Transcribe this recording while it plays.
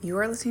You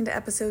are listening to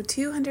episode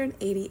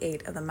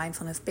 288 of the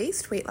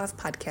Mindfulness-Based Weight Loss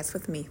Podcast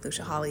with me,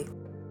 Lucia Hawley.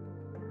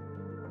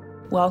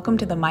 Welcome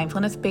to the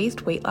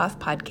Mindfulness-Based Weight Loss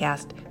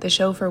Podcast, the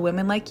show for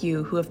women like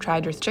you who have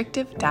tried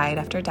restrictive diet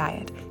after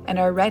diet and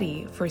are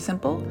ready for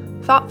simple,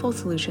 thoughtful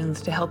solutions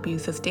to help you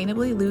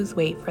sustainably lose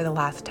weight for the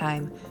last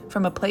time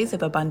from a place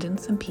of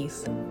abundance and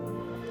peace.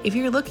 If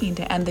you're looking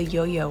to end the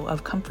yo-yo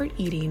of comfort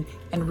eating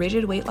and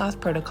rigid weight loss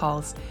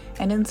protocols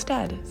and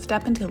instead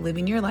step into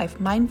living your life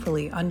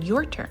mindfully on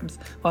your terms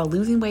while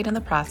losing weight in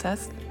the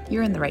process,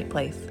 you're in the right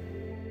place.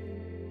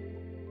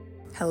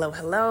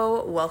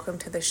 Hello. Welcome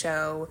to the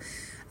show.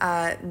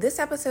 This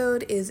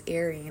episode is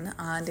airing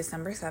on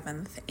December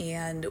 7th,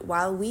 and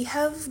while we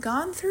have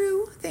gone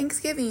through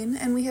Thanksgiving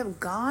and we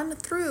have gone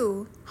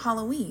through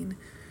Halloween,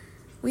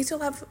 we still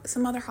have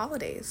some other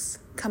holidays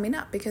coming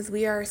up because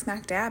we are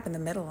smack dab in the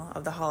middle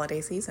of the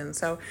holiday season.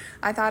 So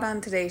I thought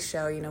on today's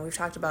show, we've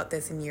talked about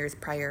this in years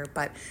prior,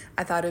 but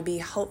I thought it would be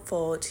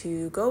helpful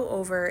to go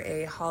over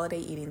a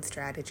holiday eating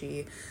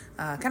strategy,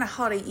 kind of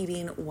holiday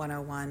eating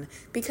 101,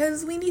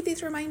 because we need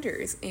these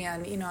reminders.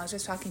 And, I was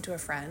just talking to a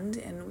friend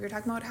and we were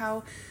talking about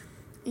how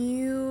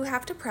you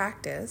have to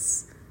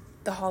practice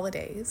the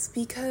holidays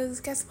because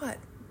guess what?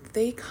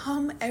 They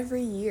come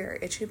every year.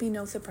 It should be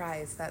no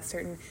surprise that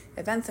certain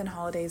events and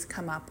holidays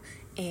come up,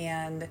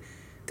 and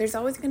there's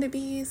always going to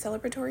be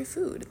celebratory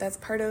food. That's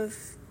part of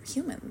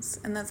humans,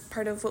 and that's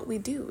part of what we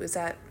do, is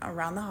that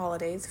around the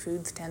holidays,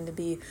 foods tend to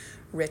be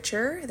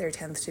richer. There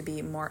tends to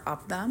be more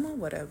of them.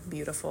 What a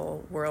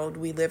beautiful world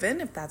we live in,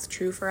 if that's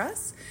true for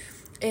us.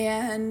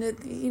 And,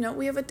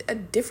 we have a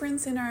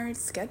difference in our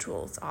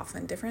schedules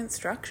often, different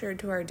structure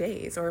to our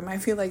days, or it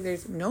might feel like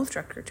there's no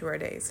structure to our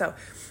days. So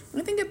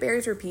I think it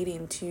bears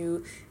repeating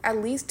to at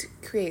least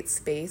create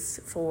space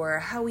for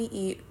how we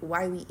eat,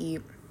 why we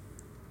eat.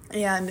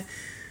 And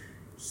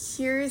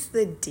here's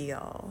the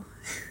deal.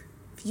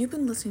 If you've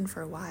been listening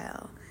for a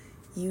while,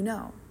 you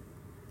know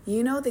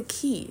the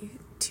key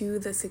to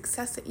the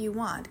success that you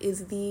want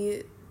is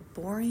the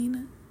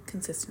boring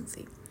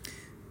consistency.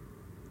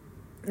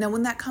 Now,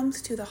 when that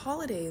comes to the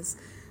holidays,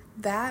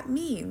 that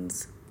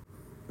means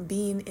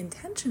being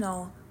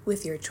intentional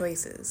with your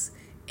choices.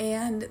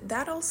 And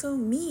that also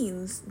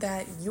means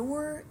that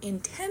your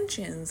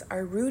intentions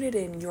are rooted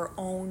in your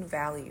own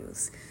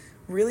values.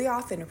 Really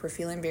often, if we're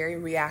feeling very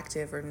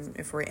reactive, or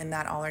if we're in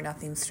that all or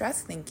nothing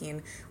stress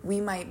thinking,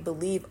 we might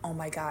believe, oh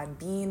my God,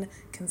 being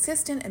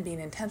consistent and being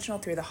intentional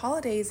through the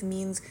holidays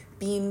means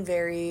being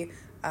very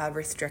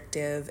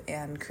restrictive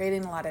and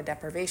creating a lot of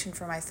deprivation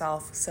for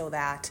myself so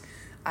that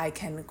I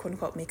can, quote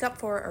unquote, make up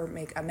for or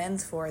make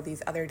amends for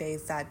these other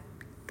days that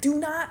do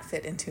not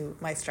fit into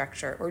my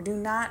structure or do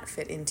not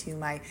fit into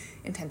my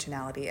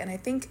intentionality. And I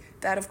think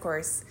that, of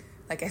course,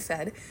 like I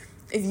said,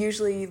 is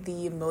usually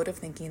the mode of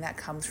thinking that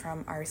comes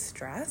from our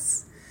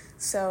stress.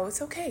 So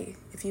it's okay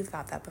if you've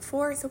thought that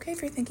before. It's okay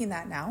if you're thinking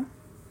that now.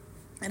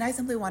 And I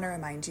simply want to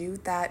remind you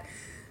that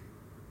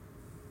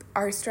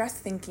our stress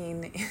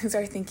thinking is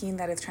our thinking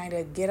that is trying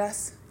to get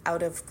us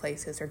out of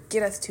places or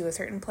get us to a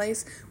certain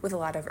place with a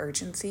lot of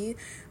urgency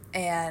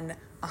and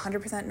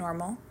 100%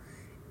 normal.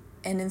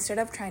 And instead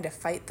of trying to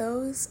fight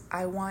those,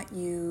 I want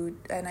you,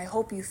 and I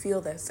hope you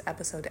feel this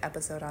episode to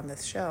episode on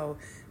this show,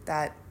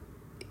 that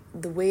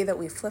the way that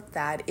we flip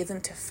that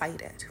isn't to fight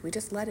it. We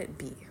just let it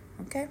be,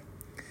 okay?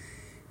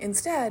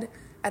 Instead,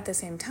 at the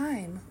same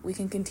time, we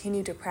can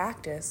continue to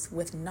practice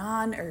with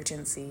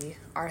non-urgency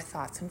our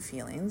thoughts and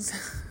feelings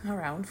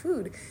around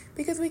food,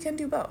 because we can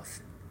do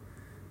both.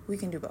 We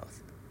can do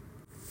both.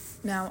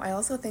 Now, I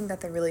also think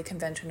that the really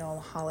conventional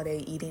holiday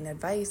eating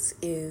advice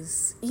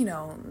is,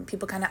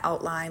 people kind of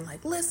outline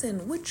like,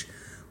 listen, which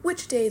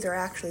days are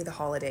actually the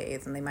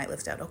holidays? And they might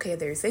list out, okay,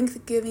 there's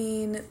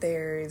Thanksgiving,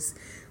 there's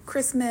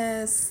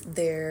Christmas,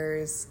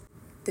 there's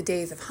the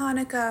days of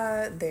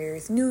Hanukkah,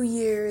 there's New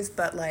Year's,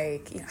 but I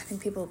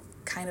think people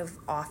kind of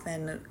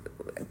often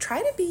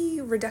try to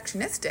be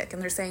reductionistic,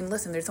 and they're saying,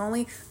 listen, there's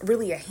only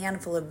really a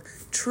handful of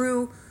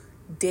true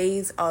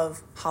days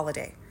of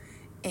holiday.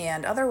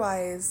 And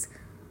otherwise,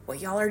 what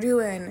y'all are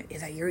doing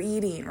is that you're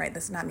eating, right?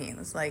 This is not me.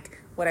 It's like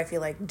what I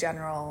feel like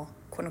general,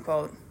 quote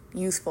unquote,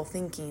 useful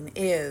thinking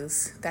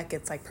is that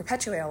gets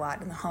perpetuated a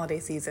lot in the holiday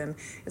season.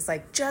 It's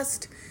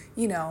just,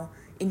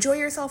 enjoy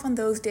yourself on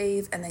those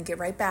days and then get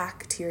right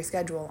back to your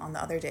schedule on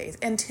the other days.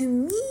 And to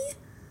me,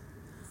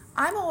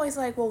 I'm always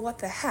like, well, what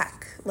the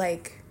heck?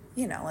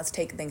 Let's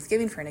take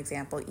Thanksgiving for an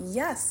example.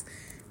 Yes,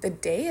 the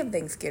day of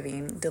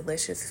Thanksgiving,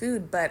 delicious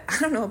food, but I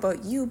don't know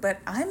about you, but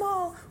I'm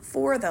all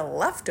for the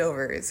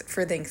leftovers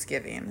for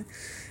Thanksgiving.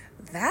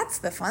 That's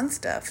the fun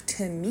stuff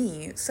to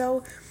me.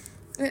 So,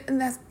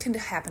 and that can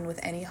happen with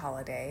any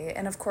holiday.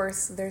 And of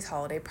course, there's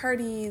holiday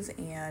parties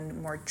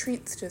and more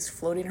treats just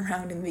floating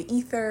around in the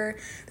ether.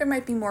 There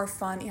might be more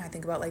fun. I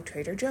think about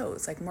Trader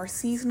Joe's, more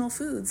seasonal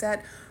foods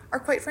that are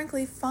quite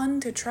frankly fun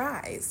to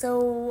try.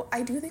 So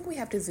I do think we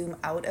have to zoom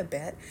out a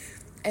bit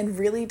and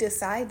really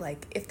decide,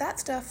 if that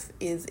stuff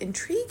is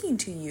intriguing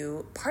to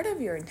you, part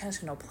of your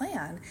intentional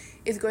plan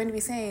is going to be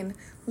saying,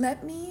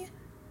 let me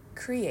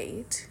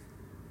create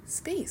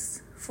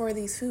space for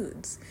these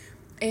foods.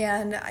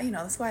 And,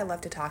 that's why I love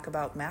to talk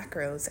about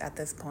macros at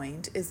this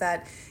point, is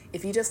that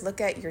if you just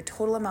look at your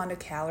total amount of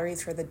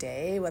calories for the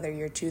day, whether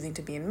you're choosing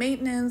to be in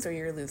maintenance or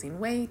you're losing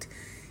weight,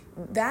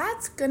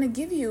 that's going to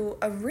give you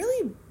a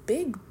really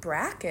big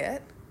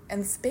bracket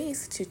and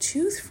space to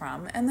choose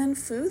from. And then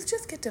foods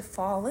just get to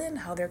fall in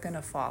how they're going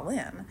to fall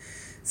in.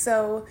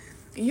 So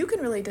you can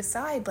really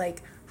decide,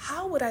 like,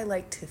 how would I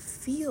like to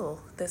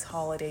feel this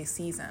holiday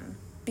season?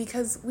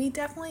 Because we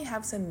definitely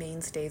have some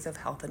mainstays of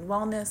health and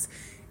wellness,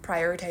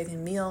 prioritizing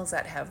meals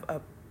that have a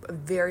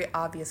very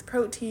obvious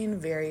protein,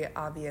 very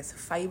obvious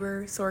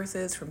fiber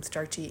sources from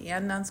starchy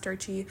and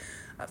non-starchy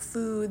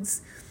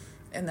foods,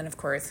 and then of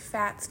course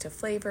fats to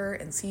flavor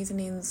and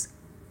seasonings.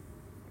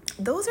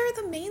 Those are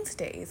the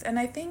mainstays. And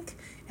I think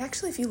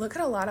actually if you look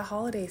at a lot of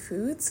holiday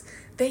foods,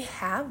 they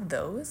have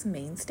those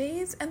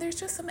mainstays and there's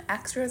just some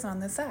extras on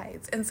the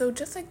sides. And so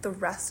just like the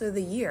rest of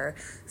the year,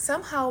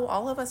 somehow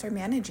all of us are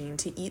managing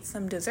to eat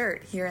some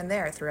dessert here and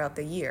there throughout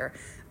the year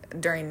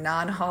during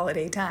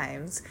non-holiday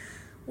times.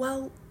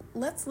 Well,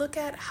 let's look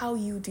at how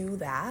you do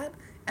that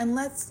and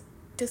let's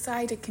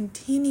decide to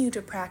continue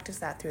to practice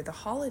that through the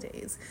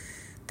holidays.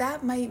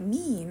 That might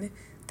mean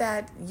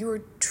that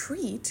your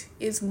treat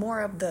is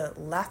more of the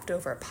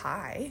leftover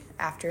pie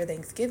after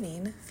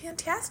Thanksgiving.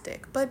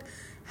 Fantastic. But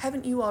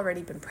haven't you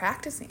already been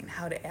practicing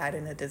how to add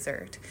in a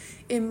dessert?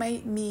 It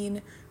might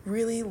mean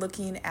really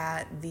looking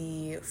at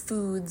the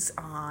foods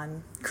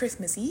on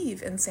Christmas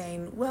Eve and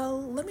saying,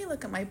 well, let me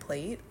look at my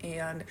plate,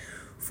 and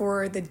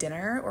for the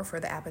dinner or for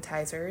the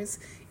appetizers,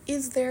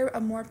 is there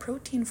a more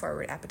protein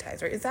forward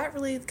appetizer? Is that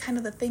really kind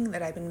of the thing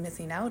that I've been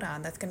missing out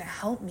on that's going to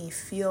help me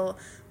feel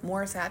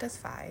more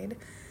satisfied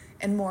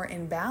and more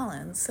in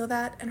balance? So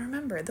that, and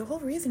remember, the whole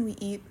reason we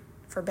eat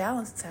for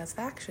balance and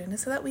satisfaction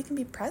is so that we can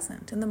be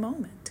present in the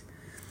moment.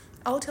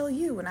 I'll tell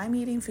you, when I'm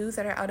eating foods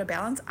that are out of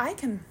balance,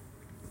 actually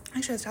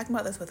I was talking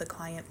about this with a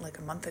client like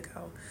a month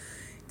ago.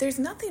 There's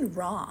nothing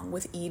wrong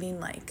with eating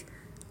like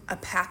a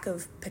pack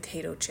of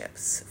potato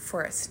chips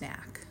for a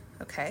snack,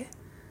 okay?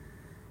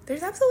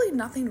 There's absolutely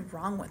nothing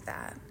wrong with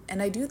that.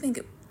 And I do think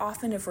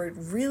often if we're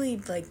really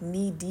like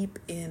knee deep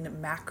in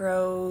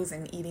macros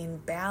and eating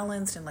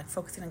balanced and like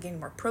focusing on getting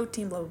more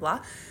protein, blah, blah,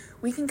 blah,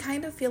 we can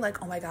kind of feel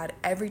like, oh my God,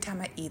 every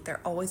time I eat,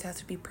 there always has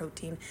to be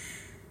protein,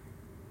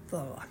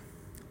 blah, blah, blah.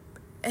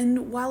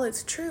 And while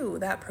it's true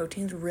that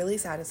protein's really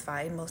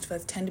satisfying, most of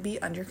us tend to be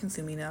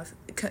under-consuming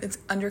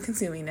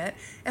it,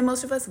 and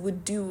most of us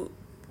would do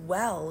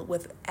well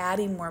with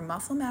adding more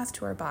muscle mass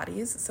to our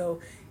bodies, so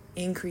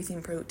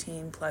increasing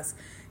protein plus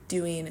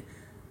doing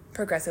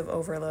progressive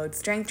overload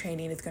strength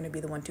training is going to be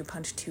the 1-2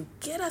 punch to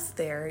get us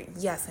there.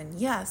 Yes, and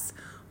yes.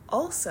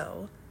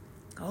 Also,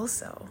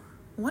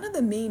 one of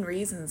the main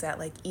reasons that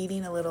like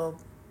eating a little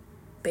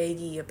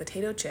baggie of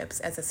potato chips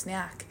as a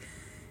snack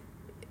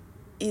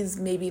is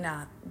maybe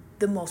not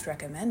the most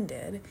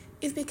recommended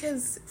is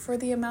because for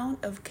the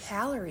amount of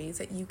calories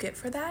that you get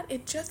for that,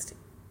 it just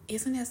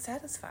isn't as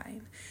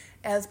satisfying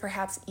as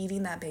perhaps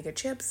eating that bag of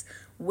chips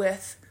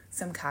with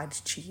some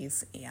cottage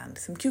cheese and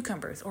some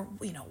cucumbers or,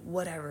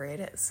 whatever it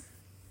is.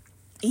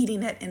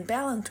 Eating it in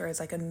balance or as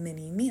like a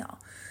mini meal.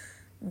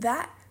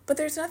 But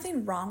there's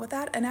nothing wrong with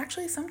that. And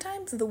actually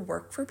sometimes the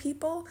work for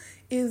people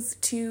is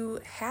to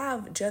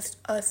have just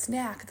a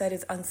snack that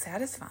is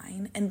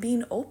unsatisfying and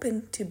being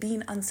open to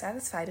being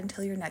unsatisfied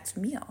until your next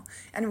meal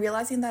and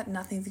realizing that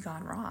nothing's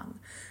gone wrong.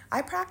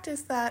 I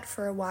practiced that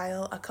for a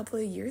while a couple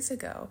of years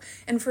ago.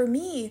 And for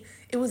me,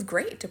 it was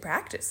great to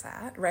practice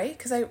that, right?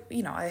 Because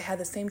I had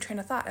the same train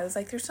of thought. I was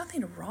like, there's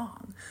nothing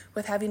wrong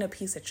with having a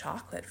piece of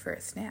chocolate for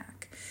a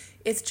snack.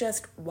 It's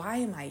just, why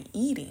am I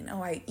eating?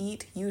 Oh, I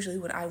eat usually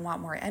when I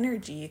want more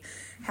energy.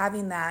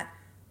 Having that,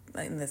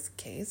 in this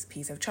case,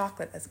 piece of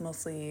chocolate that's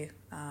mostly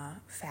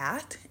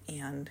fat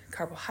and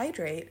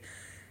carbohydrate,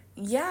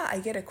 yeah, I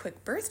get a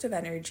quick burst of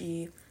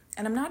energy,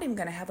 and I'm not even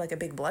going to have like a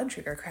big blood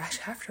sugar crash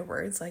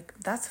afterwards. Like,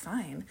 that's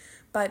fine.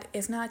 But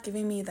it's not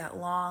giving me that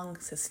long,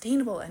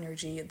 sustainable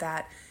energy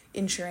that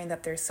ensuring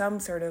that there's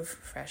some sort of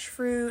fresh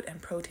fruit and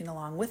protein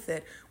along with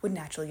it would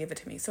naturally give it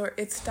to me. So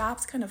it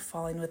stops kind of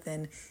falling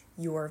within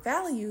your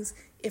values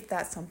if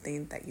that's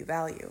something that you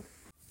value.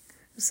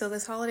 So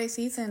this holiday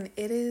season,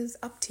 it is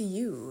up to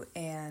you,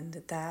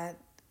 and that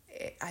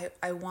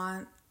I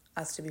want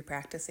us to be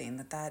practicing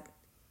that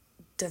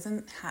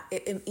doesn't have,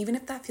 even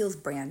if that feels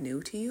brand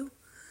new to you,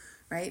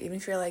 right? Even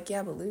if you're like,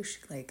 yeah, but Lush,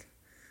 like,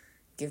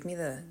 give me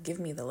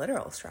the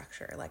literal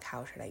structure. Like,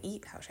 how should I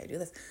eat? How should I do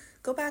this?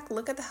 Go back,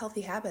 look at the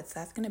healthy habits.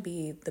 That's going to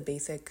be the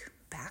basic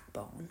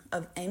backbone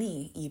of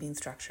any eating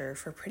structure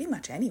for pretty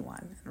much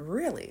anyone. It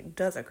really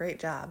does a great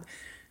job.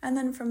 And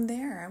then from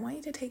there, I want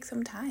you to take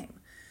some time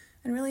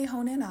and really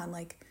hone in on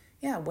like,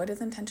 yeah, what does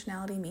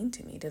intentionality mean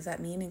to me? Does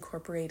that mean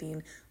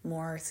incorporating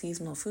more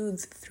seasonal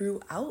foods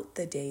throughout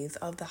the days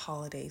of the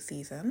holiday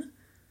season?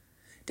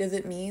 Does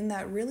it mean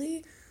that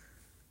really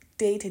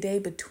day to day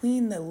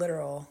between the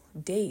literal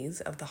days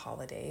of the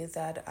holidays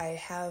that I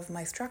have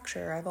my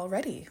structure I've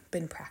already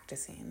been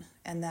practicing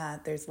and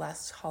that there's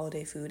less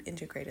holiday food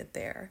integrated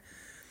there?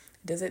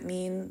 Does it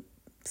mean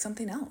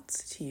something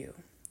else to you?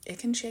 It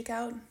can shake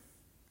out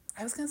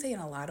I was going to say in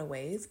a lot of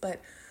ways,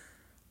 but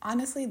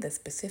honestly, the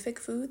specific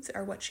foods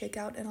are what shake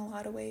out in a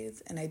lot of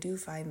ways. And I do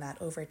find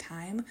that over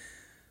time,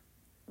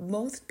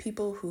 most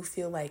people who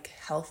feel like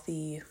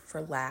healthy,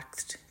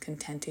 relaxed,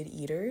 contented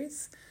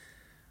eaters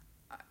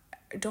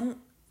don't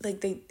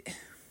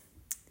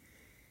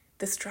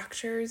the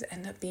structures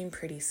end up being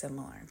pretty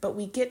similar. But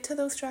we get to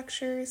those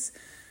structures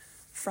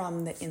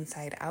from the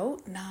inside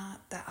out,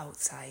 not the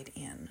outside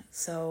in.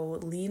 So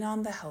lean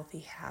on the healthy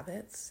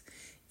habits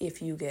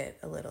if you get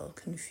a little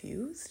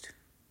confused,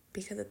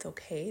 because it's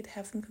okay to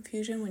have some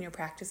confusion when you're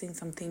practicing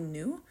something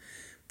new.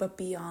 But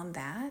beyond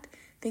that,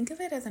 think of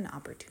it as an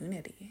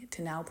opportunity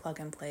to now plug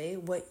and play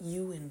what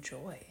you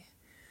enjoy.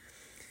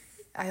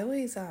 I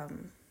always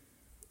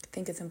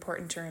think it's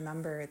important to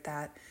remember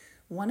that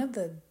one of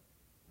the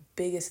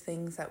biggest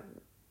things that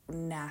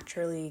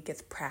naturally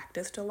gets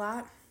practiced a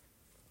lot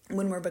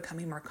when we're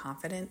becoming more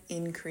confident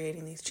in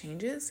creating these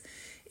changes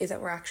is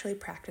that we're actually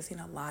practicing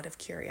a lot of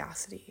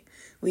curiosity.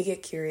 We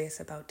get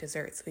curious about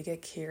desserts. We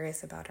get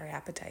curious about our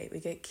appetite. We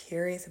get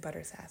curious about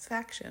our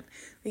satisfaction.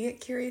 We get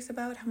curious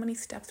about how many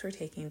steps we're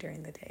taking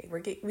during the day.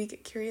 We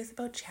get curious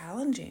about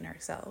challenging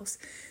ourselves.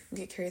 We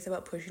get curious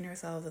about pushing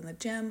ourselves in the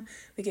gym.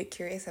 We get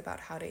curious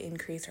about how to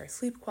increase our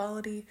sleep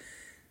quality.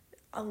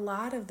 A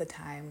lot of the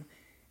time,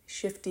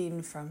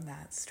 shifting from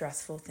that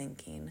stressful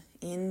thinking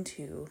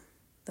into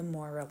the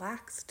more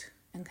relaxed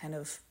and kind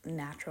of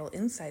natural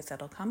insights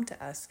that'll come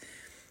to us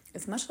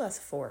is much less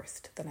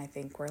forced than I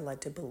think we're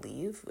led to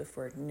believe if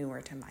we're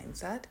newer to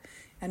mindset.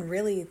 And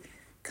really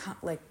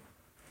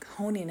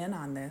honing in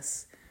on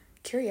this,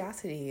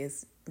 curiosity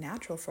is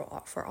natural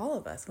for all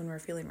of us when we're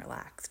feeling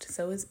relaxed.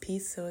 So is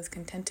peace, so is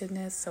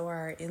contentedness, so are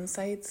our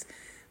insights.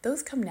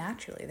 Those come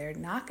naturally. They're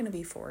not going to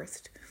be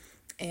forced.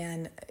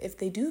 And if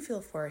they do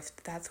feel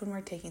forced, that's when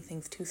we're taking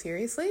things too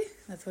seriously.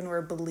 That's when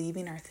we're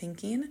believing our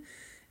thinking.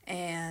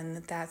 And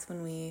that's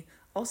when we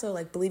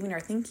also believing our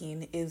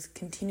thinking is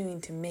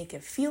continuing to make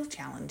it feel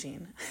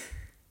challenging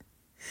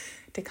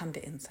to come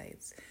to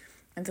insights.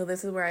 And so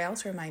this is where I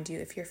also remind you,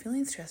 if you're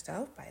feeling stressed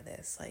out by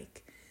this,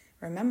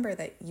 remember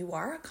that you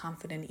are a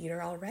confident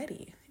eater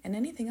already. And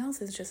anything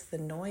else is just the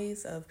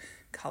noise of,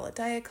 call it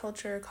diet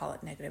culture, call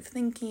it negative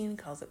thinking,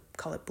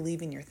 call it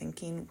believing your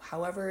thinking,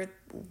 however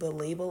the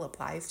label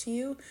applies to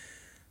you.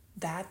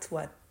 That's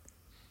what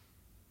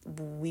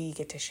we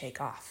get to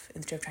shake off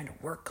instead of trying to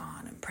work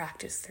on and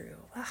practice through.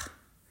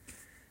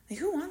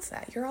 Who wants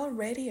that? You're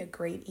already a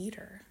great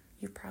eater.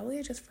 You've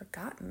probably just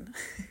forgotten.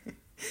 And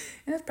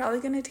it's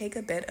probably going to take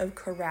a bit of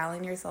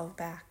corralling yourself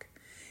back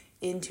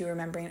into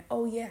remembering,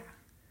 oh yeah,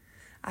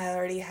 I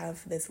already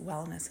have this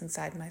wellness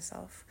inside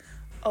myself.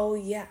 Oh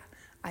yeah,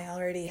 I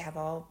already have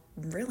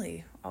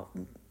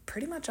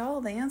pretty much all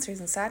the answers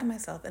inside of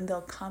myself, and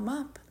they'll come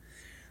up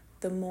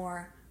the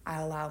more I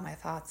allow my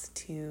thoughts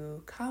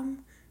to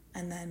come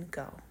and then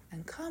go,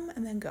 and come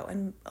and then go.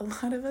 And a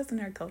lot of us in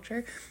our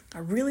culture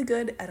are really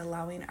good at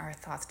allowing our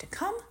thoughts to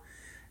come,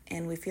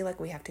 and we feel like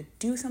we have to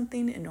do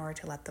something in order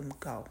to let them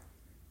go.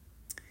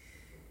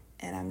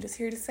 And I'm just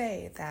here to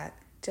say that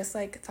just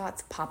like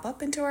thoughts pop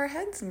up into our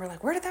heads and we're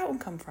like, where did that one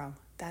come from?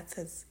 That's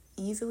as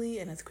easily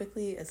and as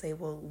quickly as they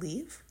will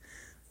leave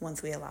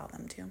once we allow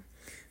them to.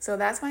 So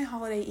that's my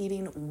holiday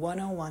eating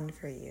 101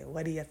 for you.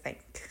 What do you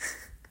think?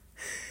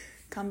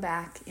 Come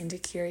back into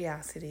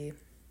curiosity.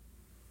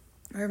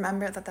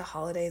 Remember that the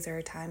holidays are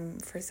a time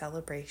for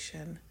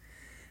celebration.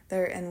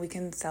 And we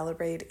can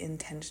celebrate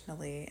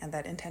intentionally, and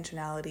that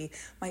intentionality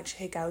might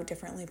shake out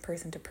differently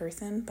person to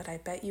person, but I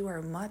bet you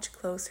are much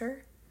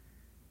closer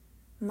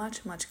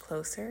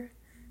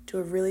to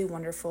a really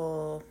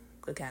wonderful,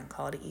 again,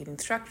 call it an eating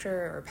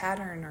structure or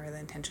pattern or the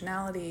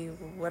intentionality,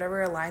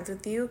 whatever aligns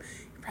with you.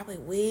 You're probably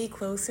way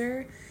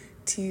closer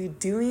to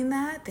doing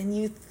that than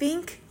you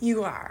think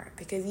you are,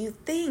 because you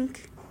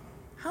think,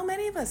 how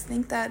many of us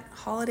think that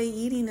holiday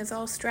eating is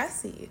all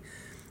stressy?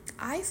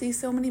 I see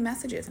so many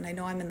messages, and I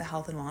know I'm in the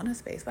health and wellness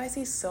space, but I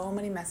see so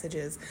many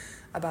messages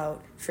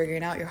about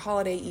figuring out your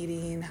holiday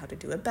eating, how to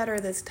do it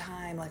better this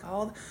time,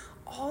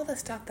 all the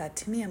stuff that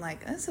to me, I'm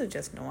like, this is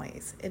just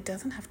noise. It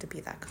doesn't have to be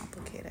that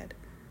complicated.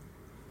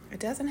 It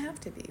doesn't have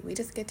to be. We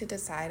just get to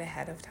decide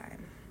ahead of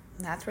time.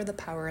 And that's where the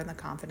power and the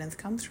confidence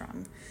comes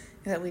from,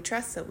 that we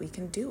trust that we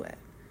can do it.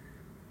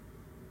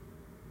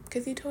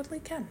 Because you totally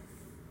can.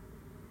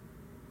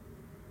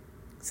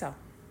 So,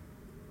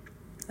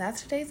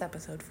 that's today's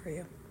episode for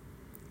you.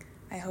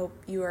 I hope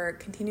you are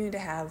continuing to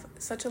have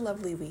such a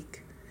lovely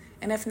week.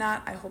 And if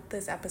not, I hope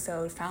this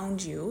episode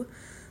found you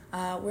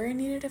where it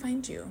needed to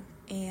find you.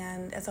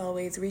 And as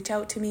always, reach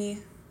out to me,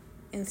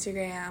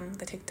 Instagram,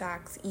 the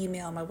TikToks,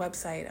 email, my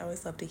website. I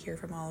always love to hear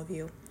from all of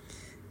you.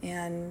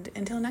 And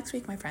until next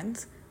week, my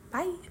friends,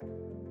 bye.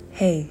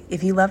 Hey,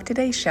 if you loved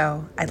today's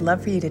show, I'd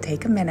love for you to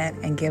take a minute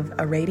and give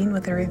a rating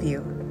with a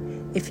review.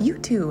 If you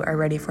too are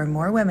ready for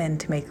more women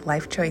to make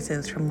life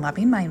choices from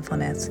loving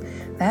mindfulness,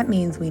 that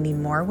means we need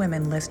more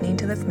women listening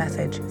to this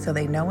message so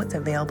they know it's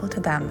available to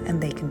them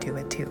and they can do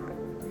it too.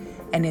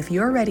 And if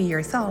you're ready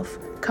yourself,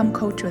 come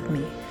coach with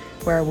me.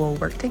 where we'll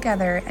work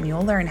together and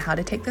you'll learn how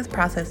to take this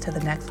process to the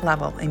next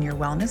level in your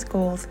wellness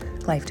goals,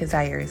 life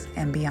desires,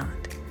 and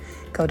beyond.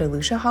 Go to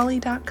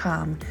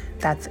luciahawley.com,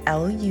 that's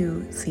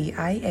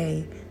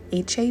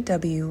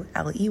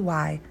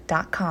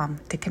LuciaHawley.com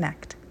to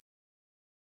connect.